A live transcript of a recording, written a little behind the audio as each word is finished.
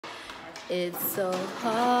It's so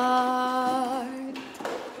hard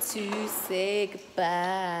to say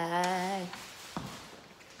goodbye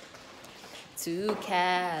to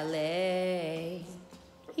Cali.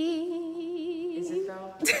 Is it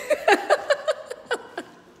though?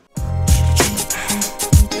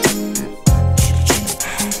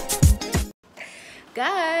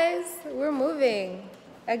 Guys, we're moving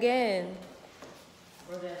again.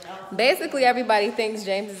 Basically, everybody thinks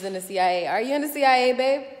James is in the CIA. Are you in the CIA,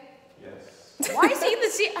 babe? Yes. Why is he in the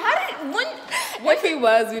CIA? How did when? If he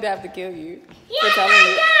was, we'd have to kill you for telling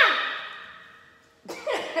you.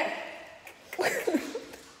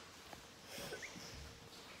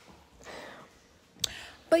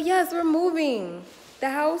 But yes, we're moving. The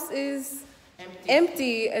house is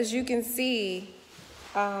empty as you can see.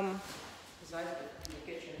 Besides the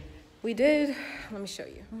kitchen. We did. Let me show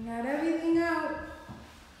you. We got everything out.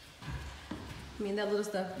 I mean, that little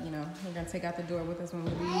stuff, you know, we're gonna take out the door with us when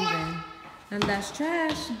we leave, and that's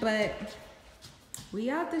trash, but we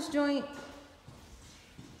out this joint.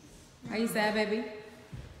 Are you sad, baby?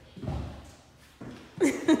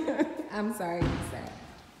 I'm sorry you're sad.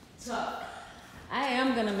 Tough. I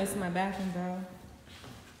am gonna miss my bathroom, though.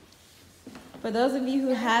 For those of you who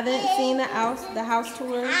haven't seen the house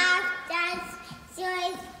tour,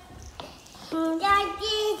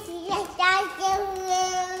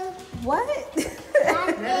 what?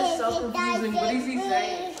 That is so confusing. What is he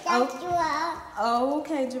saying? Oh,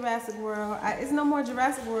 okay, Jurassic World. It's no more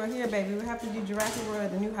Jurassic World here, baby. We have to do Jurassic World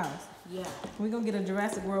at the new house. Yeah. We're gonna get a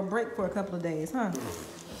Jurassic World break for a couple of days, huh?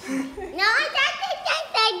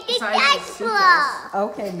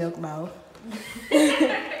 Okay, milk mouth.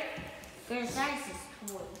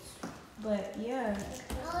 But yeah,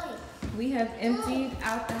 we have emptied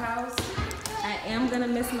out the house. I am gonna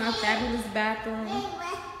miss my fabulous bathroom.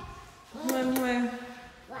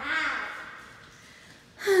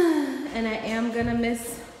 And I am gonna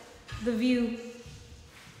miss the view.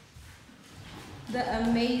 The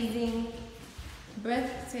amazing,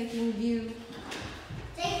 breathtaking view.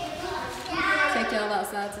 Take y'all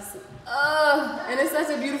outside to see. Oh, and it's such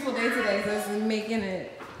a beautiful day today, so it's making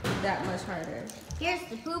it that much harder. Here's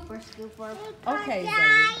the pooper scooper. Okay,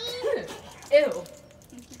 Zoe. Ew.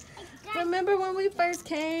 Remember when we first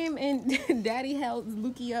came and Daddy held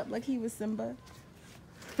Lukey up like he was Simba?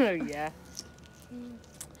 Oh yeah.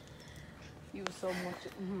 You were so much.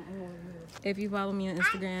 If you follow me on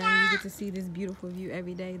Instagram, you get to see this beautiful view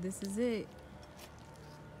every day. This is it.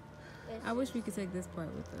 I wish we could take this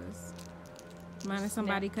part with us. Mine is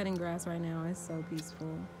somebody cutting grass right now. It's so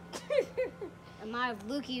peaceful. And my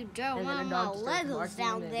Lukey drove one of my Legos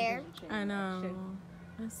down there. I know.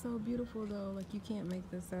 That's so beautiful though. Like you can't make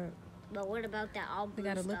this up. But what about that all blue We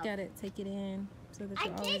gotta stuff? look at it, take it in, so that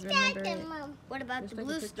you always remember it. What about the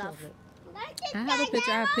blue stuff? I have a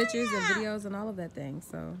picture. I have pictures and videos and all of that thing.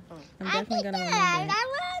 So I'm definitely gonna remember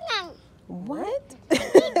it. What?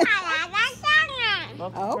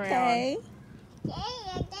 Okay.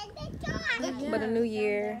 But a new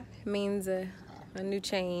year means a new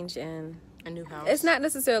change and A new house. it's not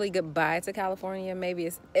necessarily goodbye to California. Maybe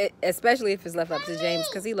it's especially if it's left up to James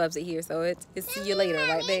because he loves it here. So it's see you later,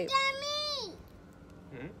 right, babe?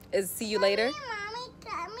 It's see you later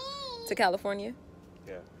to California.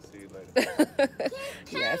 Yeah, see you later.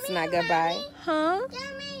 Yeah, it's not goodbye. Huh?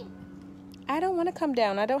 I don't want to come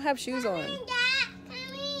down. I don't have shoes on.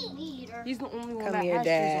 He's the only one Come that here, has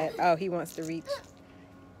Dad. shoes on. Oh, he wants to reach.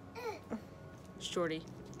 Shorty.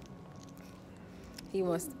 He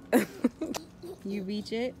wants. You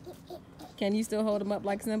reach it. Can you still hold him up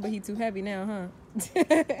like Simba? He too heavy now, huh?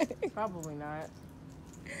 Probably not.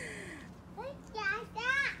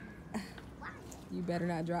 You better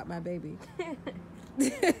not drop my baby.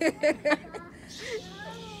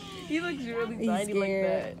 He looks really He's tiny like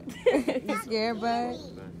scared. that. You scared, bud?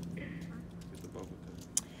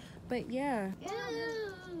 But yeah,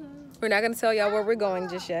 we're not gonna tell y'all where we're going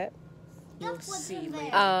just yet. You'll see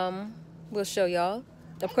later. We'll show y'all.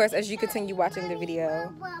 Of course, as you continue watching the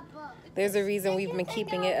video, there's a reason we've been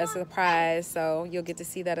keeping it a surprise, so you'll get to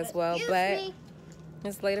see that as well. But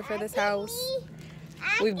it's later for this house.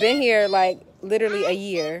 We've been here like literally a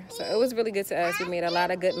year, so it was really good to us. We made a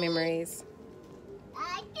lot of good memories.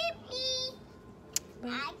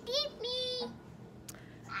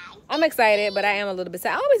 I'm excited, but I am a little bit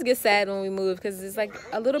sad. I always get sad when we move because it's like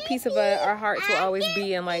a little piece of our hearts will always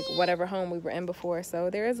be in like whatever home we were in before. So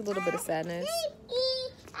there is a little bit of sadness.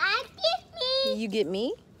 You get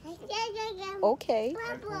me? Okay.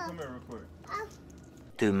 Come here real quick.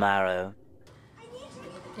 Tomorrow.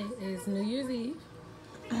 It is New Year's Eve.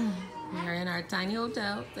 We're in our tiny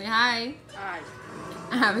hotel. Say hi. Hi.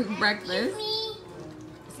 Having breakfast.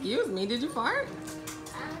 Excuse me, did you fart?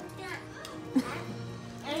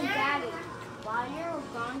 Hey, Daddy, while you were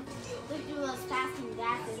gone, look, you was passing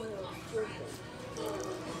gas and you were stupid.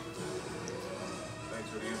 Thanks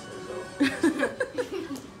for the info,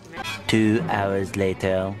 though. 2 hours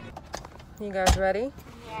later. You guys ready?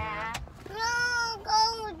 Yeah. No,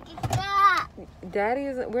 go with the cat. Daddy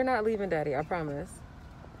isn't. We're not leaving Daddy. I promise.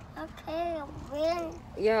 Okay, when?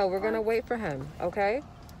 Yeah, we're gonna wait for him. Okay.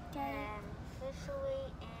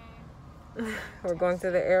 We're going to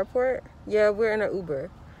the airport. Yeah, we're in an Uber,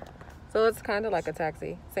 so it's kind of like a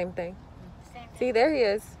taxi. Same thing. See, there he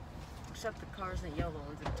is. Except the cars and yellow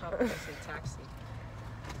ones at the top of it say taxi.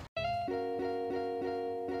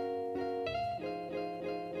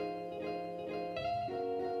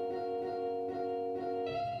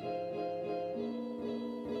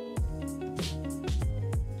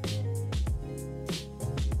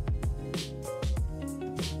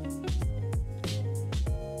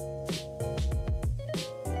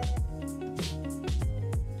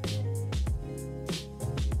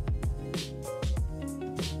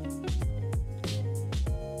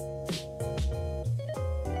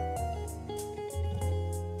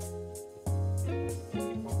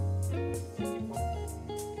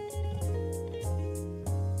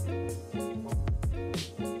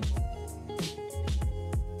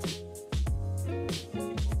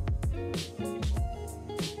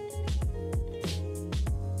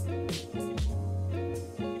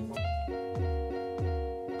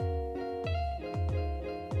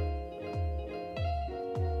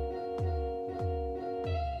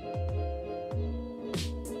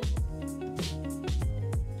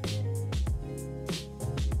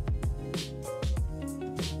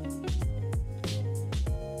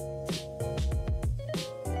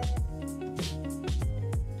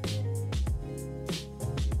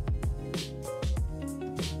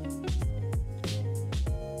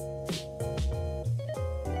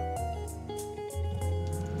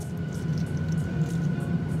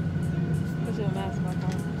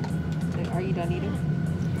 Are you done eating?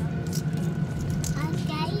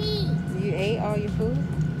 Okay. You ate all your food?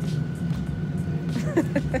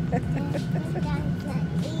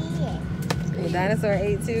 The dinosaur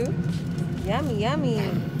ate too? Yummy, yummy.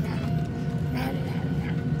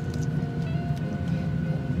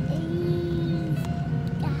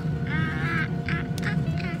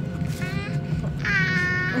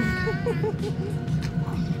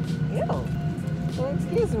 Ew. Well,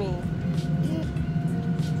 excuse me.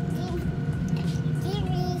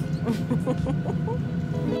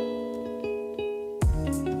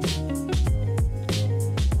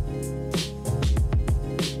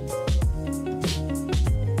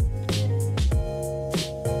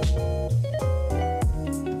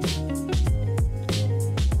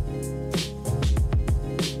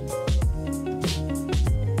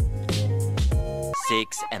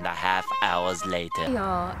 6.5 hours later.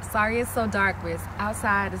 Y'all, sorry it's so dark, but it's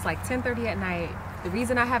outside. It's like 10:30 at night. The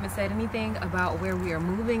reason I haven't said anything about where we are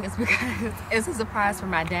moving is because it's a surprise for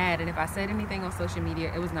my dad, and if I said anything on social media,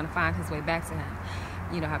 it was gonna find his way back to him.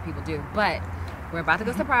 You know how people do. But we're about to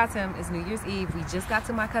go surprise him. It's New Year's Eve. We just got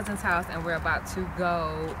to my cousin's house, and we're about to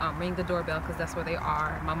go ring the doorbell because that's where they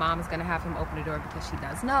are. My mom is gonna have him open the door because she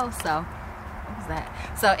does know. So what was that?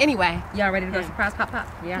 So anyway, y'all ready to go surprise Pop Pop?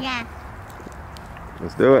 Yeah.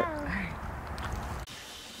 Let's do it.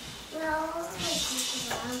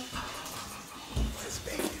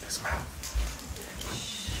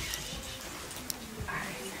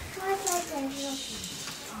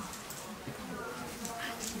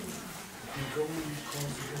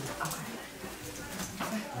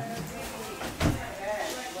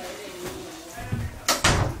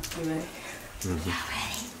 You ready?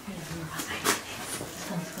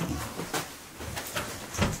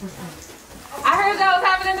 I heard that was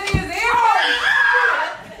happening in the museum.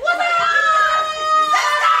 What the hell?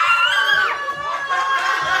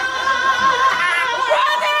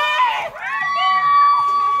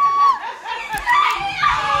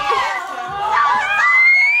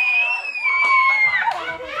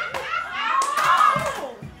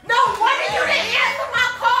 No wonder you didn't answer my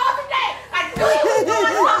call today. I knew you was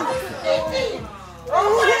doing something. Oh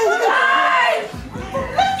my God!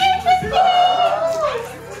 Look at this food!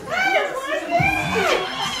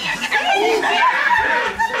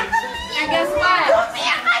 And guess what?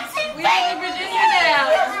 We live in Virginia now.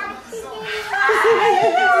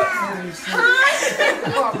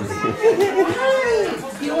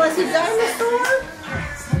 You want some dinosaur?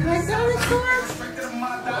 You like dinosaurs?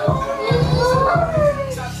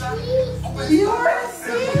 You want to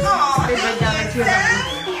see? They break down into your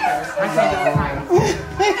I told them to hide. Look.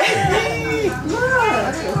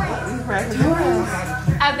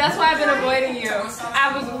 I that's why I've been avoiding you.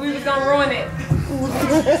 We was gonna ruin it.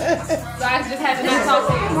 So I just had to not talk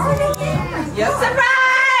to you. Yep.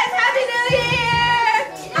 Surprise! Happy New Year!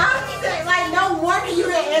 I'm saying, like, no wonder you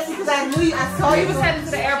didn't answer because I knew you. I saw you. We was heading to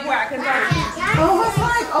the airport. I couldn't talk to you. Oh, it's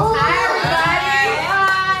like, oh. Hi,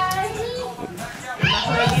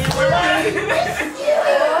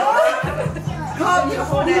 Come, you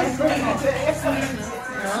hold that.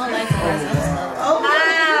 Oh, my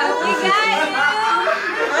God. we got you.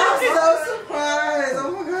 I'm so surprised. Oh,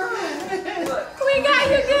 my God. We got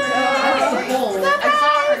you good.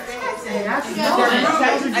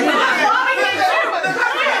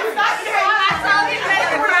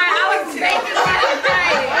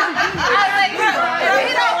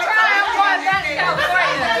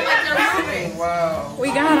 We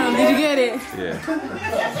got him. Did you get it? Yeah.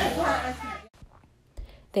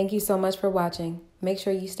 Thank you so much for watching. Make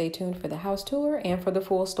sure you stay tuned for the house tour and for the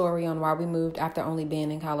full story on why we moved after only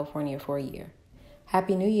being in California for a year.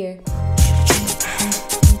 Happy New Year.